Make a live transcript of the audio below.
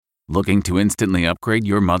Looking to instantly upgrade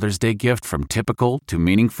your Mother's Day gift from typical to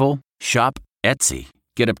meaningful? Shop Etsy.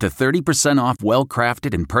 Get up to 30% off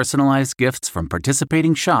well-crafted and personalized gifts from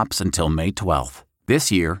participating shops until May 12th. This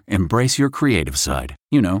year, embrace your creative side.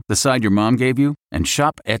 You know, the side your mom gave you. And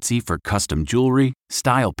shop Etsy for custom jewelry,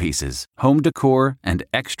 style pieces, home decor, and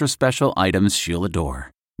extra special items she'll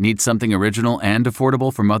adore. Need something original and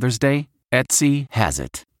affordable for Mother's Day? Etsy has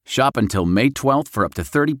it. Shop until May 12th for up to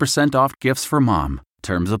 30% off gifts for mom.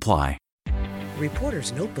 Terms apply.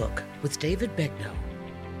 Reporter's Notebook with David Begnaud.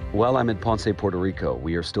 Well, I'm in Ponce, Puerto Rico.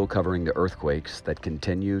 We are still covering the earthquakes that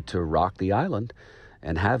continue to rock the island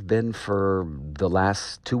and have been for the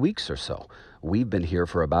last 2 weeks or so. We've been here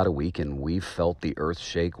for about a week, and we've felt the earth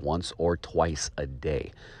shake once or twice a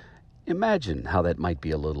day. Imagine how that might be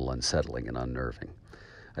a little unsettling and unnerving.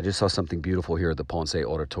 I just saw something beautiful here at the Ponce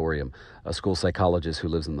Auditorium. A school psychologist who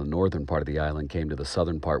lives in the northern part of the island came to the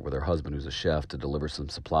southern part with her husband, who's a chef, to deliver some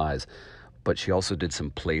supplies. But she also did some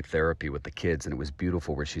play therapy with the kids, and it was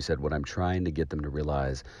beautiful, where she said, what I'm trying to get them to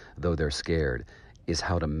realize, though they're scared, is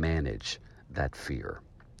how to manage that fear.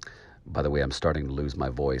 By the way, I'm starting to lose my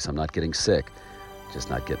voice. I'm not getting sick, just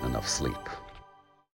not getting enough sleep.